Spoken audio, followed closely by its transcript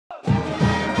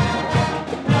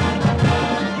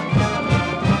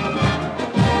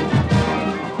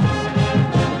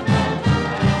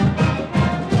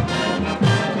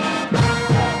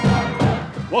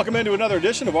Welcome into another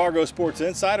edition of Argo Sports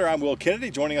Insider. I'm Will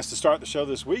Kennedy. Joining us to start the show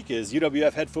this week is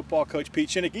UWF head football coach Pete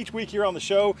Shinnick. Each week here on the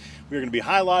show, we're going to be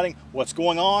highlighting what's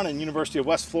going on in University of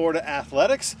West Florida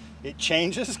athletics. It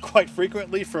changes quite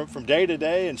frequently from day to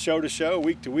day and show to show,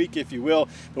 week to week, if you will.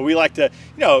 But we like to,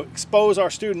 expose our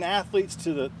student athletes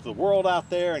to the world out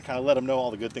there and kind of let them know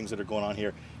all the good things that are going on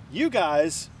here. You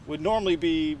guys would normally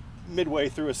be midway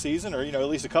through a season, or at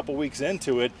least a couple weeks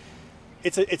into it.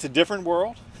 It's a different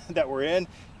world that we're in.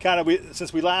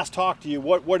 Since we last talked to you,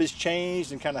 what has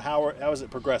changed and kind of how is it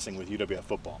progressing with UWF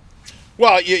football?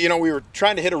 Well, we were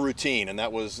trying to hit a routine, and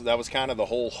that was kind of the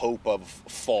whole hope of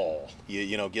fall.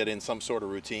 Get in some sort of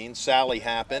routine. Sally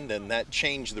happened, and that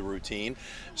changed the routine.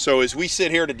 So as we sit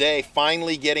here today,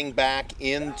 finally getting back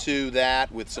into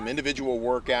that with some individual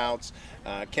workouts.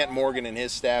 Kent Morgan and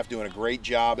his staff doing a great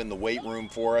job in the weight room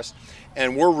for us,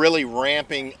 and we're really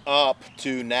ramping up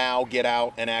to now get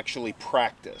out and actually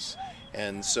practice.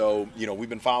 And so, we've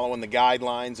been following the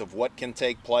guidelines of what can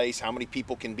take place, how many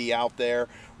people can be out there,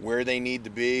 where they need to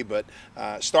be. But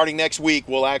starting next week,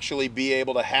 we'll actually be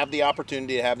able to have the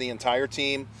opportunity to have the entire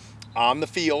team on the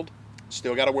field.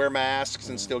 Still got to wear masks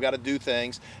and still got to do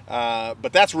things.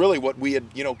 But that's really what we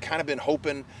had, kind of been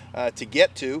hoping to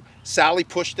get to. Sally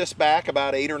pushed us back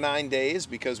about 8 or 9 days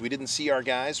because we didn't see our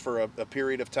guys for a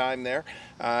period of time there.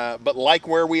 But like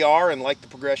where we are and like the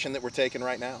progression that we're taking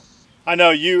right now. I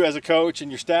know you as a coach and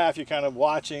your staff, you're kind of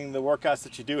watching the workouts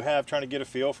that you do have, trying to get a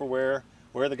feel for where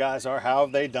the guys are. How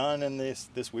have they done in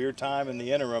this weird time in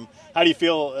the interim? How do you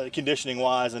feel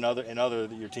conditioning-wise and other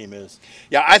that your team is?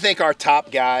 Yeah, I think our top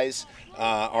guys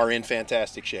are in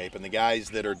fantastic shape, and the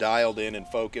guys that are dialed in and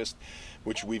focused,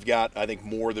 which we've got, I think,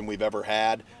 more than we've ever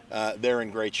had, they're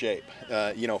in great shape.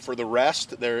 For the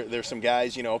rest, there's some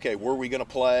guys, okay, where are we going to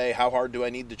play? How hard do I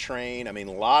need to train? I mean,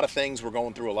 a lot of things we're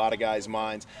going through a lot of guys'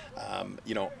 minds.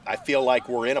 I feel like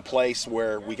we're in a place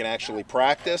where we can actually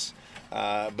practice.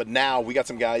 But now we got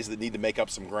some guys that need to make up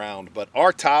some ground. But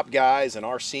our top guys and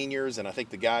our seniors, and I think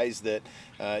the guys that,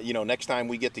 next time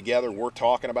we get together, we're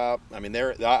talking about. I mean,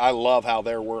 I love how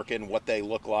they're working, what they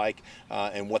look like,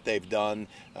 and what they've done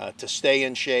to stay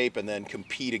in shape and then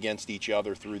compete against each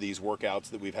other through these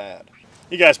workouts that we've had.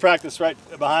 You guys practice right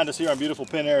behind us here on beautiful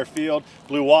Penn Air Field.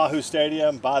 Blue Wahoo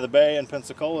Stadium by the bay in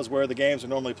Pensacola is where the games are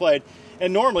normally played.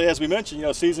 And normally, as we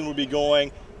mentioned, season would be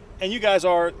going, and you guys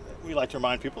are, we like to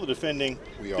remind people, the defending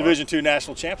Division II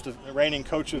national champs, the reigning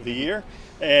coach of the year.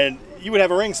 And you would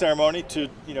have a ring ceremony to,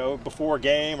 before a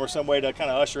game or some way to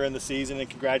kind of usher in the season and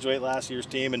congratulate last year's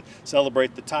team and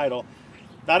celebrate the title.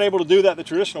 Not able to do that the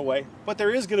traditional way, but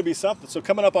there is going to be something. So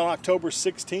coming up on October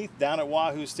 16th down at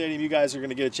Wahoo Stadium, you guys are going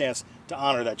to get a chance to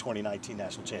honor that 2019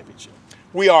 national championship.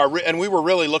 We are, and we were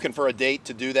really looking for a date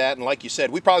to do that. And like you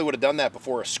said, we probably would have done that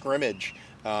before a scrimmage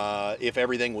if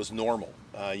everything was normal.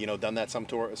 Done that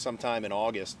sometime in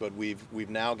August, but we've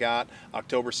now got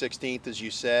October 16th, as you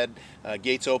said.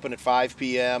 Gates open at 5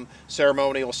 p.m.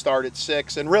 Ceremony will start at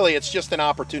 6, and really it's just an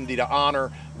opportunity to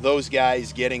honor those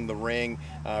guys getting the ring,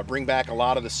 bring back a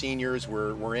lot of the seniors.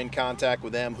 We're in contact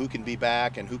with them, who can be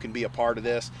back and who can be a part of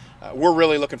this. We're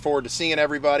really looking forward to seeing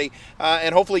everybody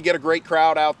and hopefully get a great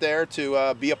crowd out there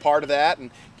to be a part of that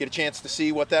and get a chance to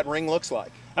see what that ring looks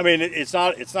like. I mean, it's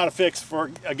not a fix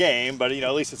for a game, but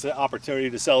at least it's an opportunity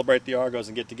to celebrate the Argos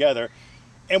and get together.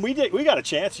 And we got a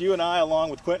chance, you and I,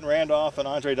 along with Quentin Randolph and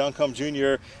Andre Duncombe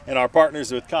Jr. and our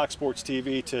partners with Cox Sports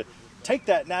TV, to take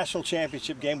that national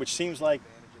championship game, which seems like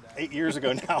 8 years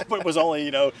ago now, but it was only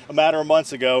a matter of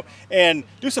months ago, and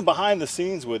do some behind the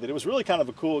scenes with it. It was really kind of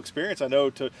a cool experience, I know,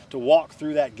 to walk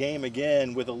through that game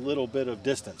again with a little bit of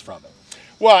distance from it.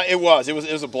 Well, it was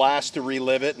a blast to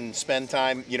relive it and spend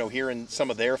time, hearing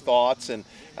some of their thoughts. And,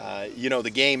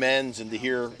 the game ends, and to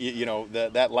hear,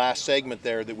 that last segment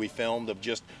there that we filmed of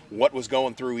just what was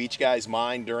going through each guy's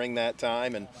mind during that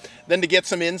time. And then to get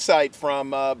some insight from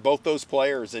both those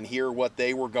players and hear what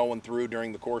they were going through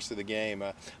during the course of the game.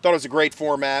 Thought it was a great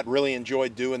format, really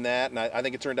enjoyed doing that, and I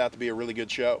think it turned out to be a really good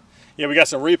show. Yeah, we got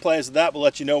some replays of that. We'll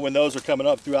let you know when those are coming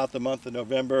up throughout the month of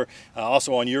November.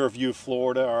 Also on Your View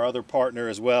Florida, our other partner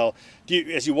as well.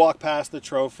 As you walk past the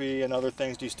trophy and other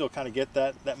things, do you still kind of get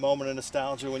that moment of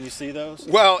nostalgia when you see those?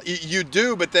 Well, you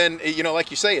do, but then,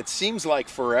 like you say, it seems like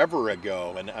forever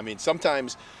ago. And I mean,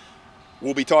 sometimes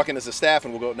we'll be talking as a staff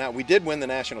and we'll go, now we did win the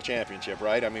national championship,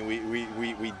 right? I mean,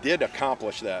 we did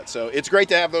accomplish that. So it's great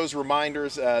to have those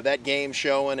reminders, that game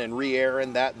showing and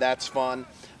re-airing, that's fun.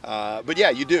 But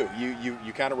yeah, you do.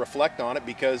 You kind of reflect on it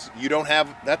because you don't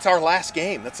have, that's our last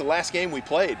game. That's the last game we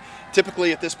played.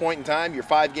 Typically at this point in time, you're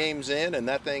 5 games in and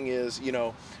that thing is,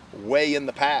 way in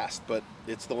the past, but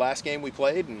it's the last game we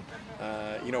played, and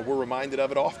we're reminded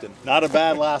of it often. Not a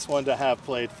bad last one to have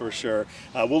played for sure.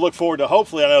 We'll look forward to,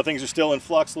 hopefully, I know things are still in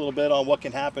flux a little bit on what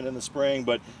can happen in the spring,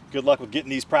 but good luck with getting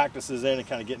these practices in and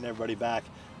kind of getting everybody back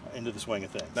into the swing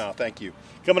of things. No, thank you.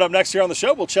 Coming up next here on the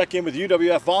show, we'll check in with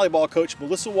UWF volleyball coach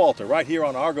Melissa Wolter right here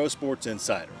on Argo Sports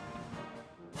Insider.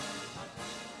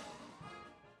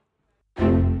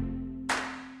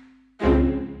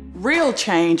 Real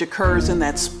change occurs in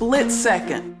that split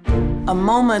second, a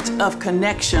moment of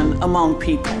connection among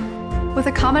people. With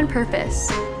a common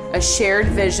purpose, a shared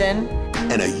vision,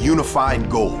 and a unified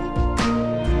goal.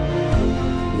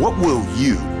 What will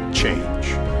you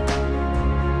change?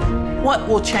 What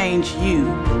will change you?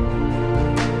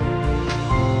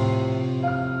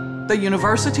 The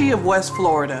University of West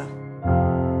Florida.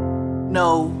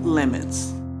 No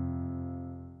limits.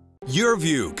 Your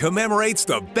View commemorates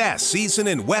the best season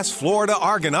in West Florida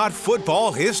Argonaut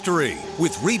football history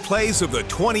with replays of the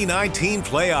 2019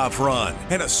 playoff run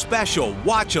and a special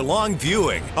watch-along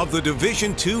viewing of the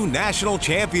Division II National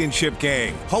Championship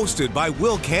game hosted by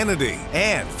Will Kennedy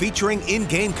and featuring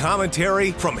in-game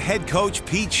commentary from head coach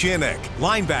Pete Shinnick,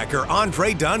 linebacker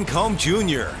Andre Duncombe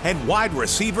Jr., and wide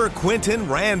receiver Quentin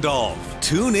Randolph.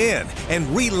 Tune in and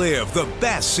relive the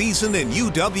best season in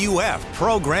UWF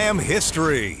program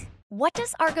history. What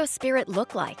does Argo Spirit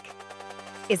look like?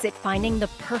 Is it finding the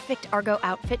perfect Argo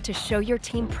outfit to show your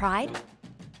team pride?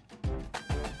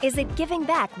 Is it giving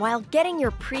back while getting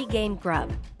your pre-game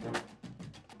grub?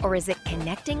 Or is it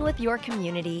connecting with your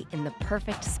community in the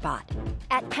perfect spot?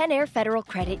 At Penn Air Federal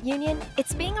Credit Union,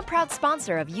 it's being a proud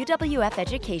sponsor of UWF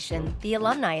Education, the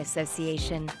Alumni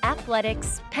Association,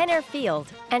 athletics, Penn Air Field,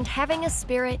 and having a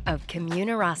spirit of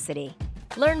communerosity.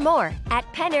 Learn more at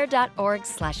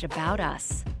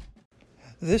pennair.org/aboutus.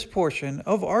 This portion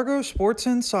of Argo Sports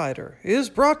Insider is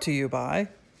brought to you by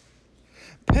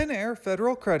Penn Air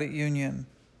Federal Credit Union,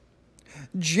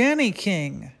 Jenny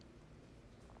King,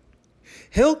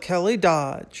 Hill Kelly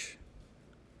Dodge,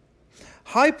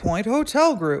 High Point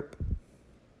Hotel Group,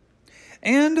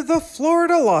 and the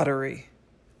Florida Lottery.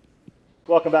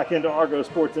 Welcome back into Argo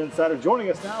Sports Insider.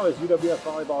 Joining us now is UWF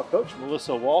volleyball coach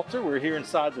Melissa Wolter. We're here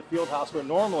inside the field house where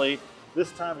normally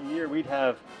this time of year we'd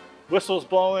have whistles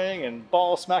blowing and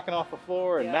balls smacking off the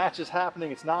floor and matches happening.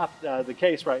 It's not the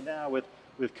case right now with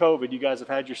COVID. You guys have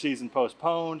had your season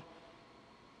postponed.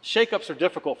 Shakeups are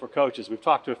difficult for coaches. We've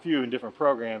talked to a few in different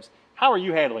programs. How are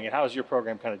you handling it? How is your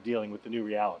program kind of dealing with the new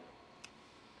reality?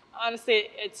 Honestly,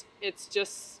 it's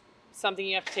just something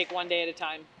you have to take one day at a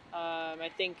time.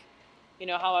 I think,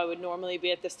 how I would normally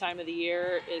be at this time of the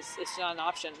year it's not an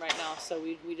option right now. So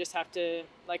we just have to,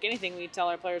 like anything, we tell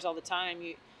our players all the time,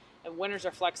 winners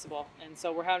are flexible, and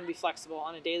so we're having to be flexible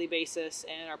on a daily basis,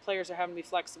 and our players are having to be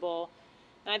flexible.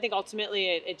 And I think ultimately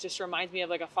it just reminds me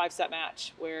of like a 5-set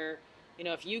match where,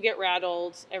 if you get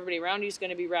rattled, everybody around you is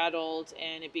going to be rattled,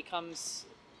 and it becomes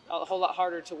a whole lot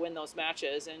harder to win those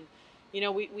matches. And,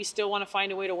 we still want to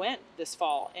find a way to win this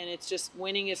fall, and it's just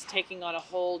winning is taking on a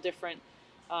whole different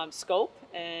scope.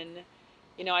 And,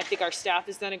 I think our staff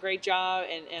has done a great job,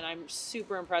 and I'm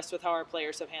super impressed with how our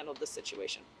players have handled this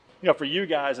situation. For you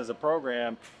guys as a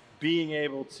program, being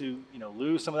able to,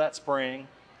 lose some of that spring,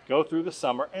 go through the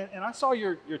summer, and I saw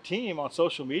your team on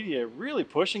social media really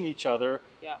pushing each other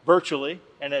virtually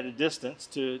and at a distance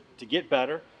to get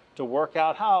better, to work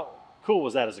out. How cool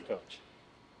was that as a coach?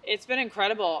 It's been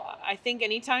incredible. I think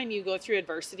anytime you go through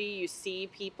adversity, you see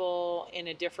people in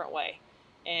a different way,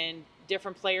 and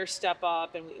different players step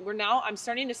up, and I'm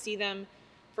starting to see them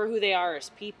for who they are as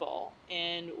people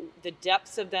and the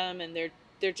depths of them, and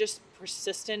they're just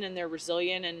persistent and they're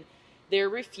resilient, and they're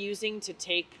refusing to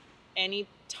take any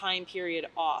time period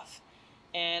off.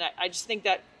 And I just think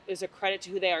that is a credit to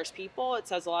who they are as people. It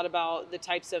says a lot about the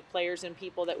types of players and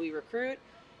people that we recruit.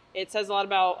 It says a lot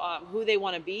about who they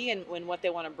want to be and what they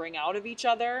want to bring out of each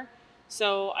other.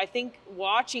 So I think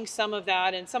watching some of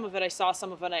that, and some of it I saw,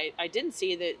 some of it I didn't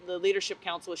see, that the Leadership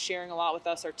Council was sharing a lot with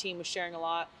us. Our team was sharing a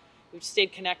lot. We've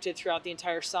stayed connected throughout the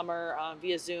entire summer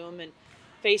via Zoom and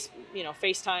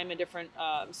FaceTime and different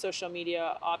social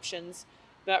media options.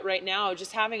 But right now,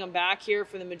 just having them back here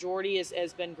for the majority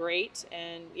has been great.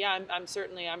 And yeah,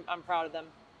 I'm proud of them.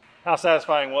 How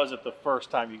satisfying was it the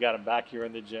first time you got them back here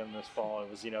in the gym this fall?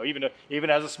 It was, even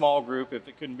as a small group, if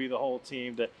it couldn't be the whole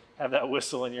team, to have that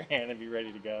whistle in your hand and be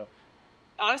ready to go.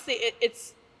 Honestly,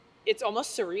 it's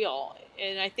almost surreal.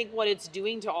 And I think what it's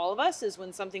doing to all of us is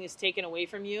when something is taken away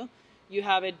from you, you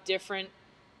have a different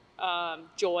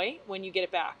joy when you get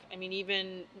it back. I mean,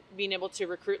 even being able to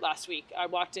recruit last week, I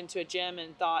walked into a gym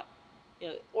and thought,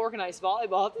 organized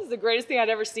volleyball. This is the greatest thing I'd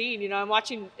ever seen. I'm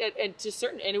watching it, and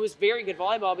it was very good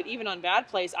volleyball, but even on bad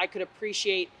plays, I could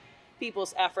appreciate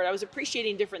people's effort. I was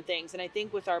appreciating different things. And I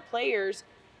think with our players,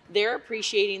 they're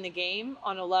appreciating the game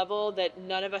on a level that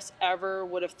none of us ever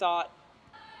would have thought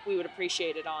we would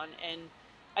appreciate it on. And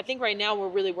I think right now we're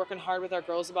really working hard with our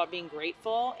girls about being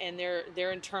grateful, and they're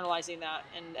internalizing that,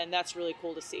 and that's really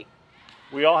cool to see.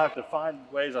 We all have to find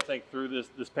ways, I think, through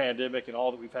this pandemic and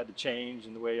all that we've had to change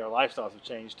and the way our lifestyles have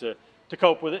changed to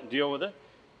cope with it and deal with it.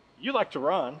 You like to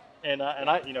run, and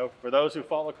I, for those who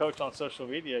follow Coach on social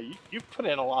media, you've put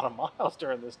in a lot of miles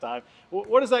during this time.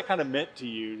 What has that kind of meant to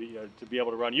you, to be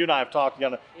able to run? You and I have talked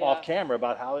off camera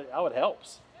about how it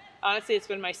helps. Honestly, it's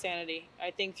been my sanity.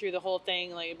 I think through the whole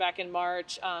thing, like back in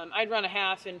March, I'd run a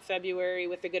half in February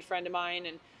with a good friend of mine,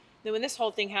 and then when this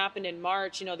whole thing happened in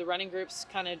March, the running groups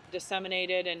kind of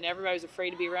disseminated, and everybody was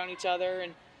afraid to be around each other.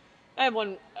 And I have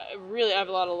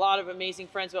a lot of amazing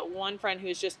friends, but one friend who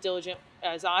is just diligent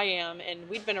as I am, and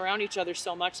we've been around each other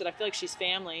so much that I feel like she's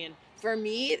family. And for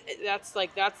me, that's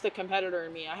the competitor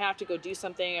in me. I have to go do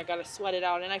something. I got to sweat it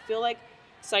out, and I feel like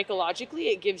psychologically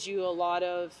it gives you a lot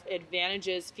of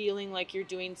advantages, feeling like you're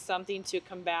doing something to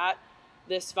combat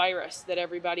this virus that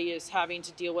everybody is having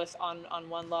to deal with on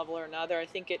one level or another. I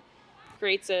think it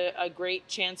creates a great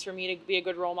chance for me to be a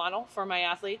good role model for my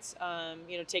athletes,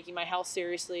 taking my health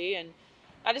seriously. And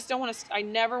I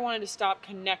never wanted to stop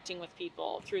connecting with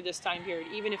people through this time period,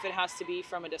 even if it has to be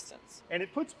from a distance. And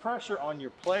it puts pressure on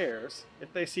your players.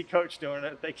 If they see Coach doing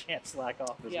it, they can't slack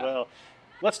off as well.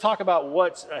 Let's talk about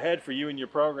what's ahead for you and your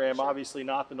program. Sure. Obviously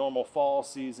not the normal fall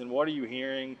season. What are you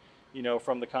hearing,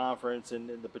 from the conference and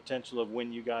the potential of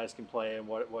when you guys can play and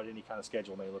what any kind of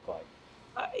schedule may look like?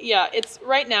 It's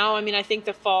right now. I think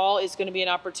the fall is going to be an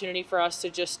opportunity for us to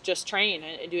just train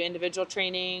and do individual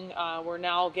training. We're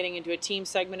now getting into a team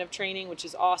segment of training, which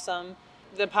is awesome.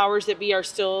 The powers that be are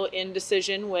still in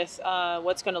decision with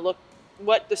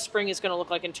what the spring is going to look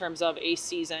like in terms of a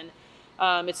season.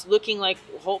 It's looking like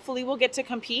hopefully we'll get to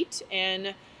compete,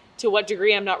 and to what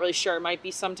degree I'm not really sure. It might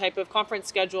be some type of conference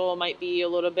schedule, might be a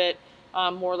little bit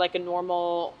more like a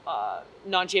normal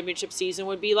non-championship season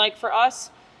would be like for us.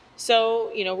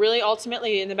 So, really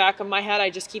ultimately in the back of my head, I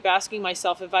just keep asking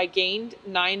myself, if I gained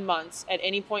 9 months at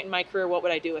any point in my career, what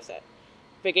would I do with it?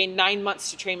 If I gained 9 months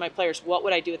to train my players, what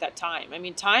would I do with that time?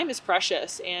 Time is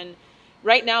precious, and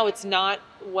right now it's not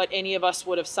what any of us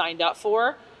would have signed up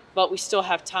for, but we still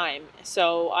have time.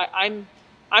 So I'm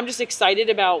just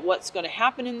excited about what's going to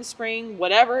happen in the spring,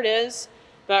 whatever it is.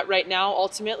 But right now,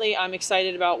 ultimately, I'm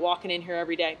excited about walking in here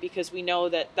every day because we know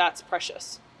that that's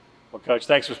precious. Well, Coach,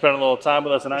 thanks for spending a little time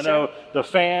with us. And I know the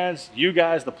fans, you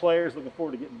guys, the players, looking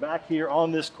forward to getting back here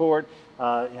on this court,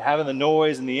 having the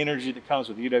noise and the energy that comes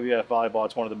with UWF volleyball.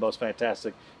 It's one of the most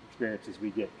fantastic experiences we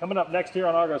get. Coming up next here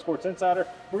on Argo Sports Insider,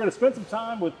 we're going to spend some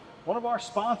time with one of our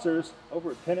sponsors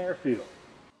over at Penn Air Field.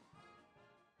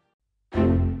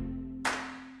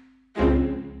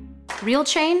 Real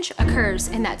change occurs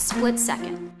in that split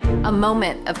second. A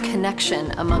moment of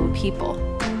connection among people.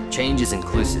 Change is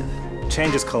inclusive.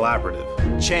 Change is collaborative.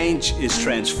 Change is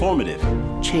transformative.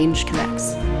 Change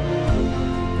connects.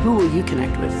 Who will you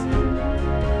connect with?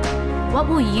 What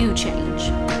will you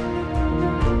change?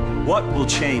 What will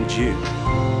change you?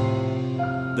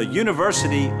 The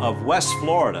University of West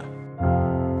Florida.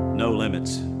 No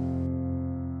limits.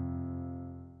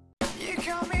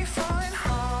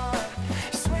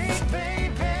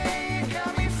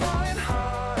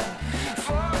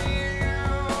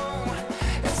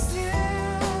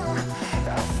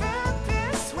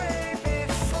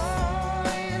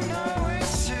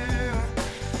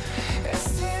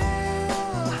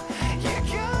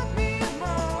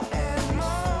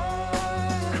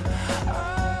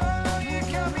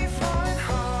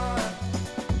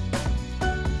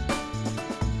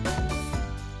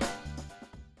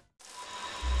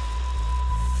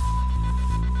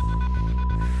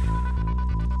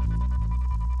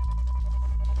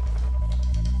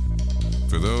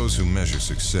 For those who measure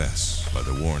success by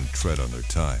the worn tread on their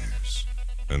tires,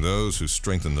 and those who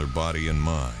strengthen their body and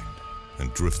mind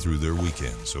and drift through their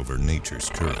weekends over nature's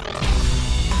current.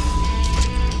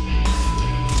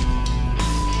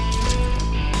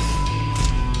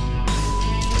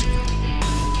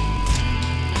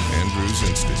 Andrews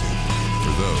Institute,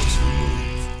 for those who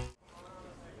move.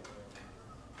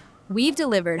 We've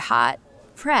delivered hot,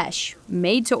 fresh,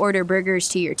 made-to-order burgers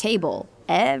to your table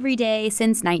every day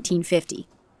since 1950.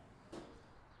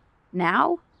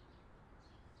 Now,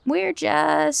 we're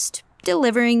just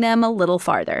delivering them a little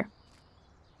farther.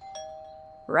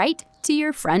 Right to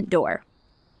your front door.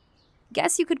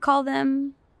 Guess you could call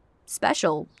them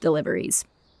special deliveries.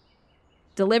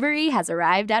 Delivery has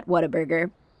arrived at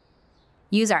Whataburger.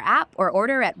 Use our app or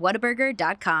order at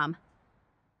whataburger.com.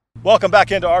 Welcome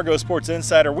back into Argo Sports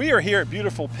Insider. We are here at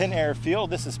beautiful Pin Air Field.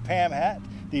 This is Pam Hatt,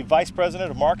 the Vice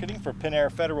President of Marketing for Pin Air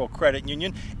Federal Credit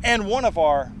Union and one of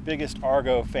our biggest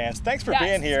Argo fans. Thanks for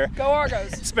being here. Go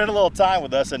Argos. Spend a little time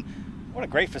with us, and what a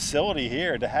great facility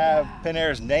here to have Pin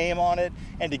Air's name on it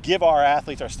and to give our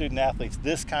athletes, our student athletes,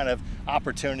 this kind of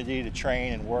opportunity to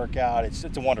train and work out. It's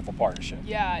a wonderful partnership.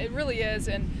 Yeah, it really is.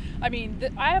 And I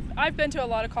mean, I've been to a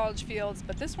lot of college fields,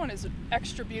 but this one is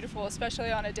extra beautiful,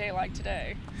 especially on a day like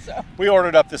today. So we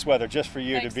ordered up this weather just for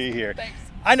you Thanks. to be here. Thanks.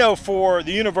 I know for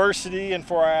the university and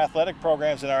for our athletic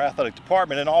programs and our athletic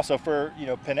department, and also for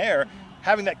Pin Air,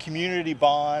 having that community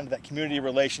bond, that community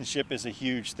relationship is a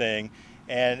huge thing.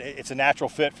 And it's a natural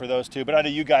fit for those two. But I know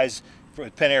you guys for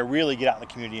Pin Air really get out in the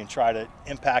community and try to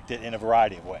impact it in a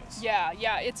variety of ways. Yeah,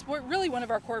 it's really one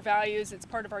of our core values. It's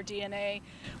part of our DNA.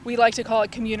 We like to call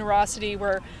it communirosity,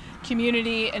 where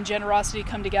community and generosity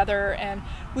come together, and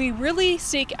we really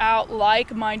seek out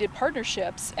like-minded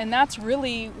partnerships, and that's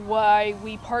really why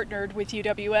we partnered with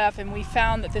UWF, and we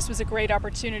found that this was a great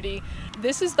opportunity.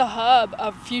 This is the hub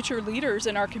of future leaders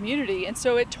in our community, and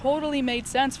so it totally made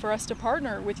sense for us to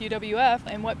partner with UWF,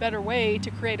 and what better way to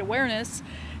create awareness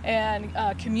and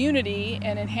community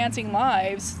and enhancing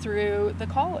lives through the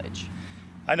college.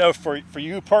 I know for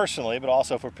you personally, but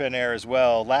also for Pin Air as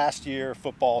well, last year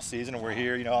football season, and we're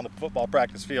here on the football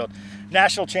practice field,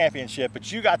 national championship,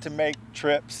 but you got to make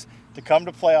trips to come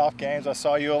to playoff games. I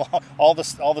saw you along all the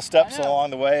steps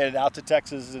along the way and out to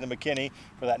Texas and to McKinney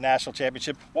for that national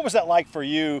championship. What was that like for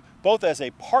you, both as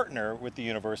a partner with the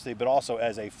university, but also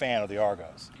as a fan of the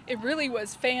Argos? It really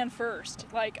was fan first.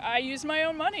 Like, I used my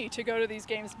own money to go to these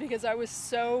games because I was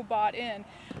so bought in.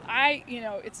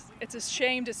 It's a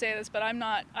shame to say this, but I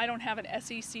don't have an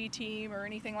SEC team or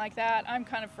anything like that.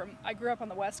 I grew up on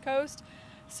the West Coast,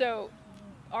 so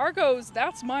Argos,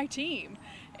 that's my team.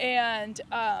 And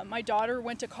my daughter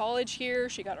went to college here.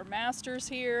 She got her master's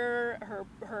here,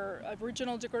 her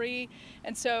original degree.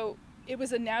 And so it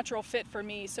was a natural fit for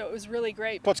me. So it was really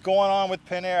great. What's going on with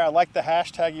Pin Air? I like the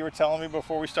hashtag you were telling me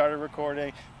before we started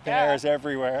recording. Pin Air is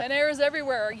everywhere. Pin Air is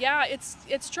everywhere. Yeah,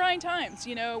 it's trying times.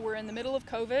 We're in the middle of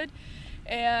COVID.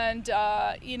 And,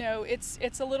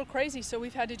 it's a little crazy. So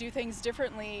we've had to do things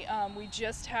differently. We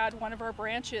just had one of our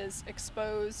branches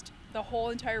exposed, the whole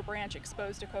entire branch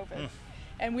exposed to COVID.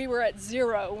 And we were at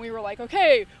 0, and we were like,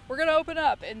 okay, we're going to open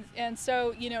up. And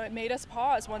so, it made us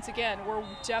pause once again. We're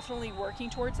definitely working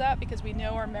towards that because we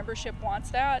know our membership wants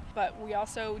that, but we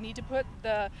also need to put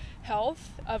the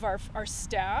health of our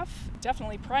staff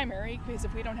definitely primary, because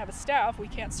if we don't have a staff, we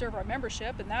can't serve our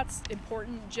membership, and that's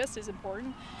important, just as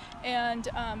important. And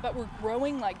but we're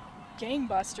growing like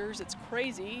gangbusters. It's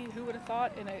crazy. Who would have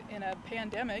thought in a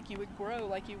pandemic you would grow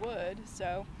like you would?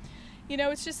 So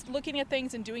it's just looking at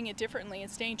things and doing it differently and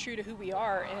staying true to who we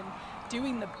are and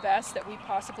doing the best that we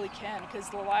possibly can, because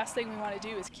the last thing we want to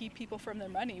do is keep people from their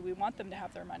money. We want them to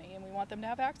have their money, and we want them to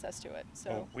have access to it.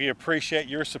 So we appreciate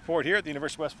your support here at the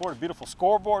University of West Florida. Beautiful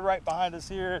scoreboard right behind us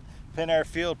here, Pin Air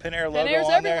Field, Pin Air logo Pin Air's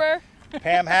on everywhere. There.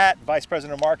 Pam Hatt, Vice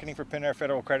President of Marketing for Pin Air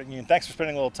Federal Credit Union. Thanks for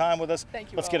spending a little time with us.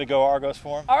 Thank you. Let's get a Go Argos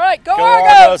for him. All right, go Argos!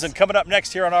 Argos! And coming up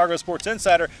next here on Argo Sports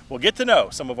Insider, we'll get to know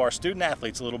some of our student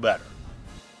athletes a little better.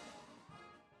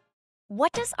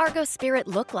 What does Argo spirit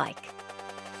look like?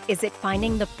 Is it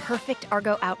finding the perfect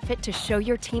Argo outfit to show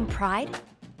your team pride?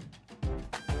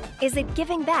 Is it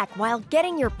giving back while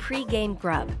getting your pre-game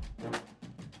grub?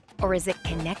 Or is it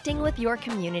connecting with your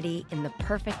community in the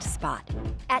perfect spot?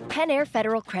 At Pin Air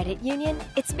Federal Credit Union,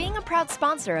 it's being a proud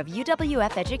sponsor of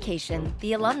UWF Education,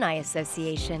 the Alumni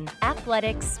Association,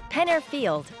 athletics, Pin Air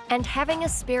Field, and having a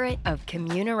spirit of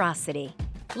communirosity.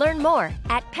 Learn more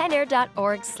at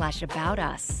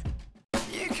pinair.org/aboutus.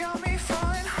 You got me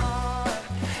falling hard,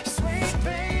 sweet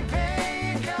baby,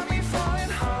 you got me falling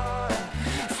hard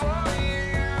for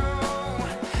you.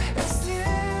 And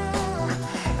still,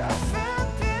 I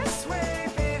felt this way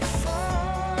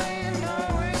before, you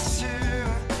know it's true.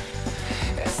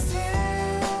 And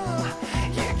still,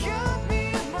 you got me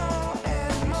more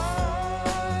and more.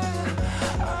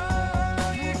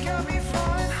 Oh, you got me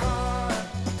falling hard.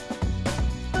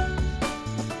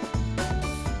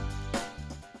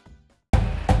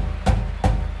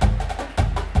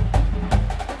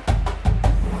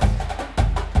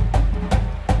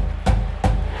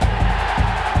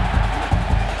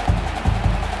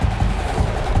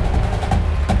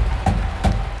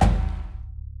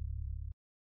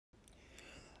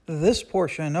 This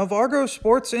portion of Argo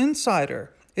Sports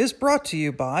Insider is brought to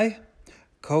you by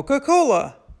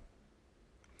Coca-Cola,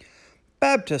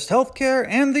 Baptist Healthcare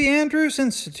and the Andrews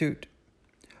Institute,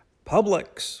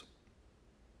 Publix,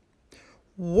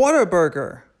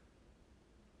 Whataburger,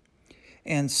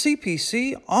 and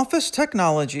CPC Office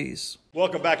Technologies.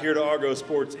 Welcome back here to Argo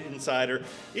Sports Insider.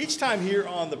 Each time here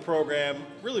on the program,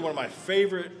 really one of my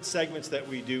favorite segments that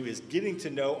we do is getting to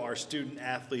know our student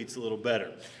athletes a little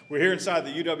better. We're here inside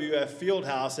the UWF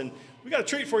Fieldhouse, and we got a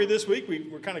treat for you this week.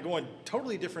 We're kind of going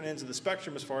totally different ends of the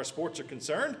spectrum as far as sports are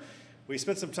concerned. We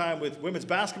spent some time with women's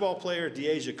basketball player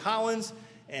Deasia Collins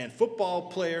and football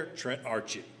player Trent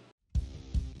Archie.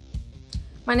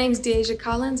 My name is Deasia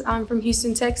Collins. I'm from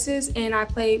Houston, Texas, and I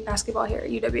play basketball here at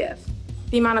UWF.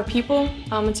 The amount of people,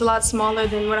 it's a lot smaller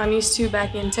than what I'm used to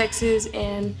back in Texas,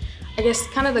 and I guess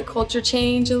kind of the culture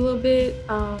change a little bit,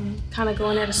 kind of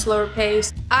going at a slower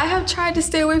pace. I have tried to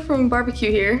stay away from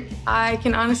barbecue here. I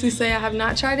can honestly say I have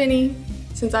not tried any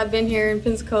since I've been here in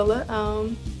Pensacola.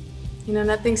 You know,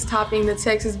 nothing's topping the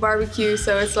Texas barbecue,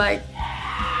 so it's like,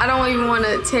 I don't even want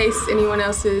to taste anyone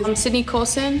else's. Sydney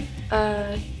Colson,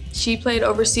 she played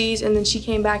overseas and then she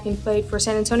came back and played for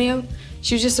San Antonio.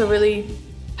 She was just a really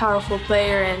powerful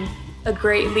player and a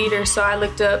great leader, so I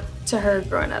looked up to her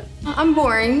growing up. I'm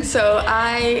boring, so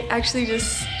I actually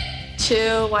just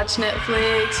chill, watch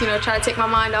Netflix, you know, try to take my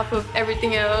mind off of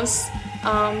everything else.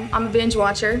 I'm a binge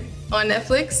watcher on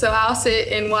Netflix, so I'll sit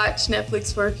and watch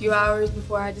Netflix for a few hours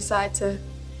before I decide to,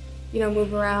 you know,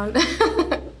 move around.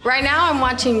 Right now I'm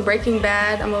watching Breaking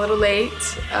Bad. I'm a little late.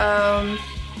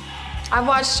 I've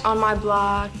watched on my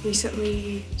blog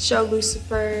recently, show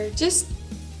Lucifer.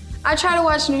 I try to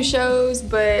watch new shows,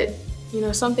 but you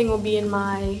know, something will be in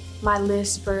my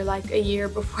list for like a year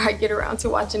before I get around to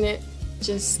watching it.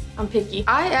 I'm picky.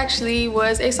 I actually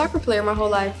was a soccer player my whole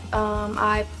life.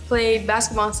 I played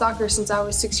basketball and soccer since I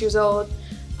was 6 years old,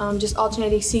 just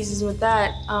alternating seasons with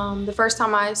that. The first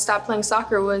time I stopped playing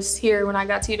soccer was here when I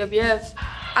got to UWF.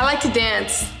 I like to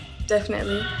dance,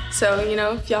 definitely. So, you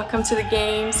know, if y'all come to the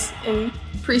games in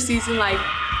preseason, like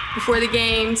before the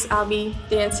games, I'll be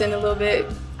dancing a little bit.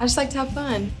 I just like to have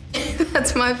fun.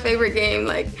 That's my favorite game.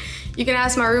 Like, you can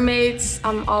ask my roommates,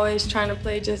 I'm always trying to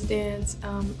play Just Dance.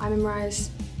 I memorize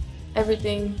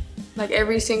everything, like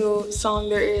every single song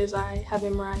there is, I have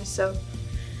memorized. So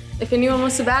if anyone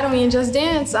wants to battle me in Just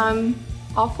Dance, I'm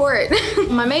all for it.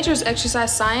 My major is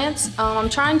exercise science. I'm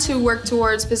trying to work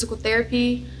towards physical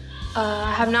therapy.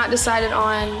 I have not decided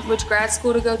on which grad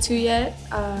school to go to yet,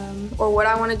 or what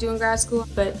I want to do in grad school,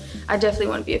 but I definitely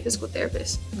want to be a physical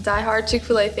therapist. Die-hard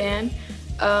Chick-fil-A fan.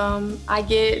 I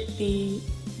get the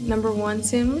 #1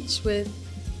 sandwich with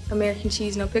American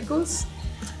cheese, no pickles,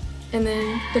 and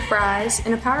then the fries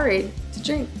and a Powerade to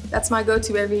drink. That's my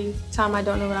go-to every time I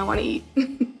don't know what I want to eat.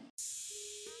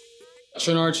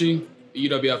 Trent Archie,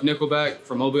 UWF Nickelback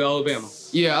from Mobile, Alabama.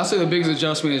 Yeah, I'd say the biggest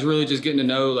adjustment is really just getting to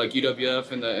know like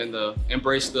UWF and the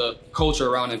embrace the culture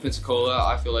around in Pensacola.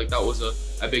 I feel like that was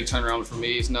a big turnaround for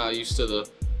me. It's not used to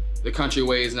the country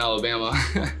ways in Alabama.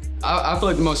 I feel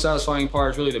like the most satisfying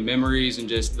part is really the memories and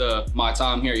just my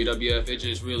time here at UWF. It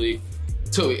just really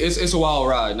it's a wild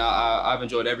ride. Now I've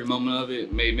enjoyed every moment of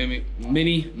it, made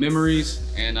many memories,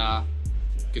 and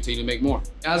continue to make more.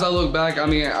 As I look back, I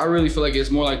mean, I really feel like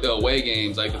it's more like the away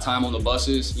games, like the time on the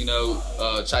buses, you know,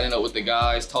 chatting up with the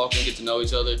guys, talking, get to know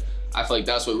each other. I feel like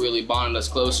that's what really bonded us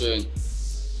closer. And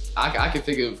I can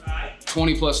think of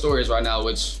 20+ stories right now,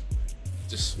 which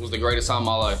just was the greatest time of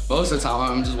my life. Most of the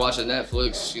time, I'm just watching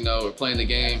Netflix, you know, or playing the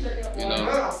game, you know.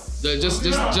 Just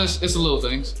it's the little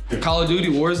things. Call of Duty,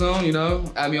 Warzone, you know,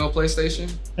 add me on PlayStation.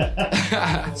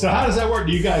 So how does that work?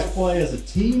 Do you guys play as a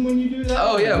team when you do that?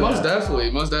 Oh yeah, most definitely.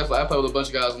 I play with a bunch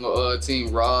of guys on the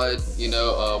team. Rod, you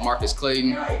know, Marcus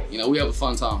Clayton. You know, we have a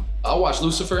fun time. I watch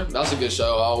Lucifer. That's a good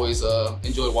show. I always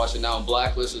enjoy watching now.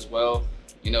 Blacklist as well.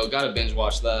 You know, gotta binge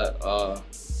watch that.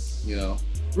 You know,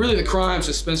 really the crime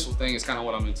suspenseful thing is kind of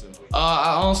what I'm into.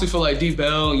 I honestly feel like D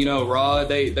Bell, you know, Rod,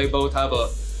 they both have a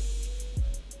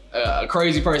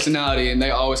crazy personality, and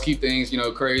they always keep things, you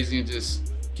know, crazy and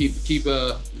just keep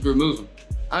the group moving.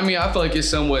 I mean, I feel like it's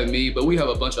somewhat me, but we have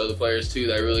a bunch of other players too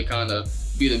that really kind of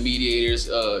be the mediators.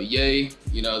 Ye,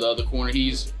 you know, the other corner,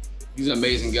 he's an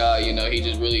amazing guy. You know, he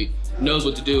just really knows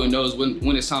what to do and knows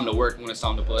when it's time to work and when it's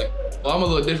time to play. Well, I'm a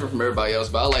little different from everybody else,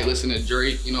 but I like listening to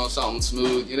Drake, you know, something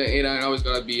smooth. It ain't always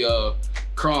gotta be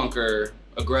crunk or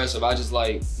aggressive. I just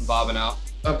like vibing out.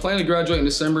 I plan to graduate in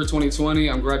December 2020.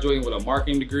 I'm graduating with a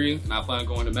marketing degree, and I plan on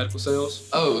going to medical sales.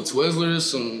 Oh, Twizzlers,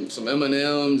 some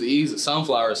M&Ms,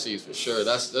 sunflower seeds for sure.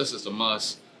 That's just a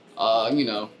must. You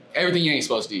know, everything you ain't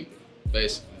supposed to eat,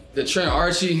 basically. The Trent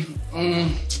Archie,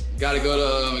 gotta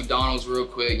go to McDonald's real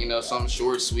quick. You know, something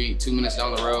short, sweet, 2 minutes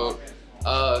down the road.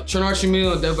 Trent Archie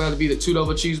meal definitely have to be the 2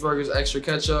 double cheeseburgers, extra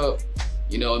ketchup.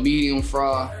 You know, a medium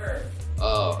fry.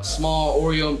 Small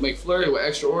Oreo McFlurry with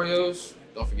extra Oreos.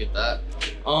 Don't forget that.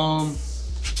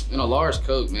 And a large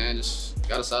Coke, man. Just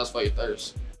gotta satisfy your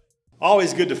thirst.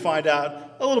 Always good to find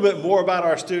out a little bit more about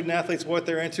our student athletes, what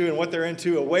they're into and what they're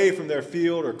into away from their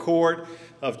field or court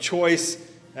of choice.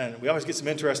 And we always get some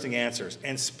interesting answers.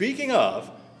 And speaking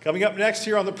of, coming up next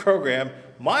here on the program,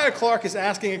 Maya Clark is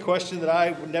asking a question that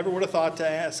I never would have thought to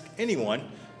ask anyone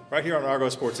right here on Argo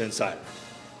Sports Insider.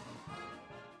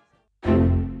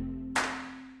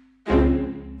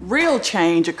 Real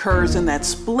change occurs in that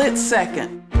split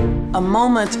second, a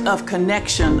moment of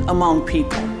connection among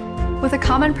people. With a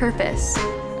common purpose,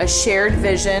 a shared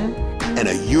vision, and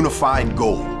a unified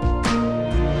goal.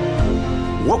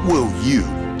 What will you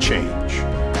change?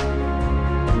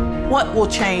 What will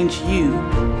change you?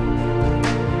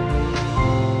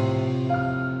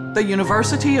 The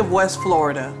University of West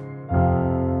Florida.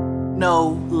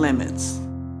 No limits.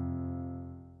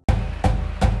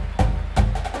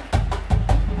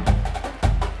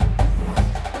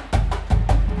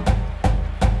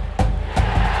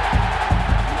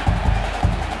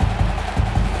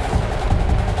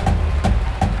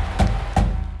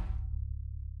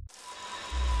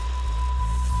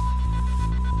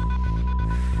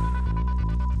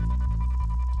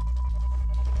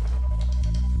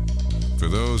 For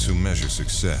those who measure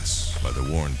success by the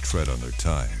worn tread on their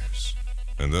tires,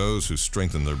 and those who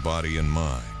strengthen their body and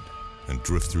mind and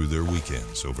drift through their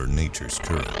weekends over nature's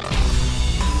current.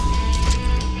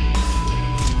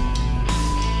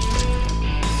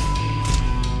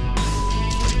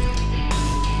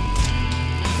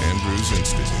 Andrews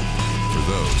Institute, for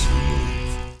those who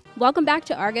move. Welcome back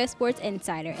to Argo Sports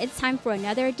Insider. It's time for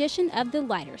another edition of The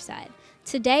Lighter Side.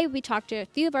 Today, we talked to a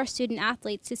few of our student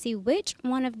athletes to see which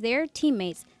one of their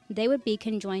teammates they would be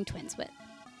conjoined twins with.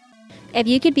 If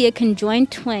you could be a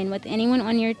conjoined twin with anyone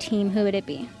on your team, who would it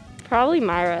be? Probably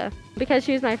Myra, because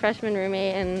she was my freshman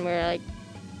roommate and we're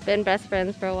been best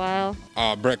friends for a while.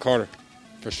 Brett Carter,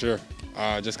 for sure.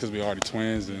 Just because we're already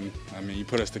twins, and I mean, you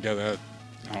put us together,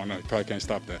 I don't know, you probably can't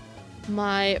stop that.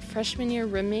 My freshman year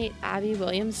roommate, Abby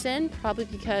Williamson, probably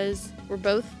because we're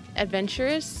both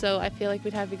adventurous, so I feel like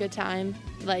we'd have a good time,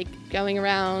 going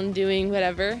around, doing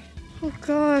whatever. Oh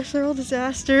gosh, they're all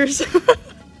disasters.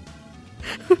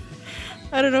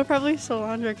 I don't know, probably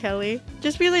Solandra Kelly.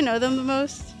 Just because I know them the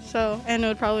most, and it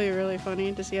would probably be really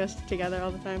funny to see us together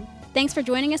all the time. Thanks for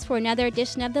joining us for another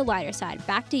edition of The Lighter Side.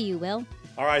 Back to you, Will.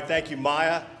 All right, thank you,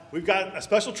 Maya. We've got a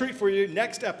special treat for you.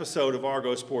 Next episode of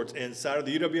Argo Sports Insider,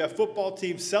 the UWF football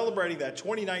team celebrating that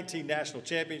 2019 national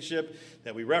championship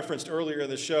that we referenced earlier in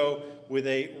the show with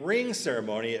a ring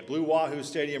ceremony at Blue Wahoo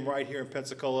Stadium right here in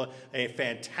Pensacola. A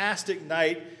fantastic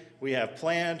night we have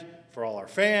planned for all our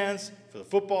fans, for the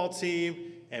football team,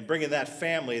 and bringing that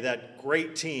family, that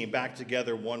great team back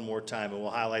together one more time, and we'll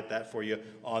highlight that for you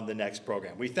on the next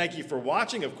program. We thank you for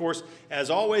watching. Of course, as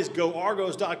always,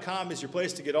 goargos.com is your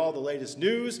place to get all the latest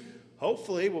news.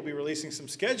 Hopefully, we'll be releasing some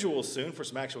schedules soon for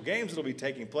some actual games that will be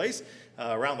taking place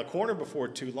around the corner before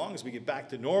too long as we get back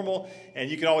to normal. And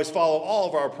you can always follow all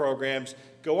of our programs.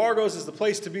 Go Argos is the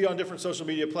place to be on different social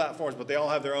media platforms, but they all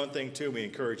have their own thing too. We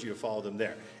encourage you to follow them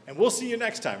there. And we'll see you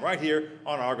next time right here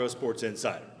on Argo Sports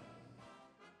Insider.